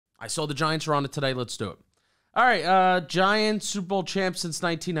I saw the Giants are on it today. Let's do it. All right, Giants Super Bowl champ since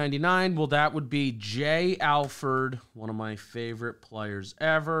 1999. Well, that would be Jay Alford, one of my favorite players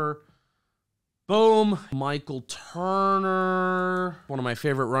ever. Boom. Michael Turner, one of my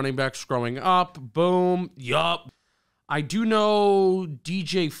favorite running backs growing up. Boom. Yup. I do know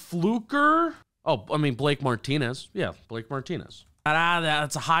DJ Fluker. Oh, I mean, Blake Martinez. Yeah, Blake Martinez.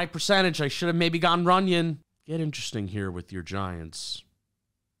 That's a high percentage. I should have maybe gone Runyon. Get interesting here with your Giants.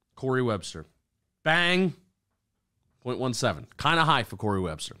 Corey Webster. Bang. 0.17. Kind of high for Corey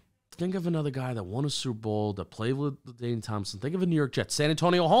Webster. Think of another guy that won a Super Bowl, that played with Dane Thompson. Think of a New York Jets. San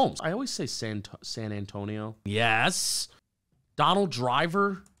Antonio Holmes. I always say San Antonio. Yes. Donald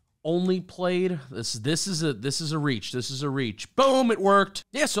Driver only played. This is a reach. This is a reach. Boom, it worked.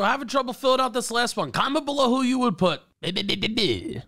 Yeah, so having trouble filling out this last one. Comment below who you would put.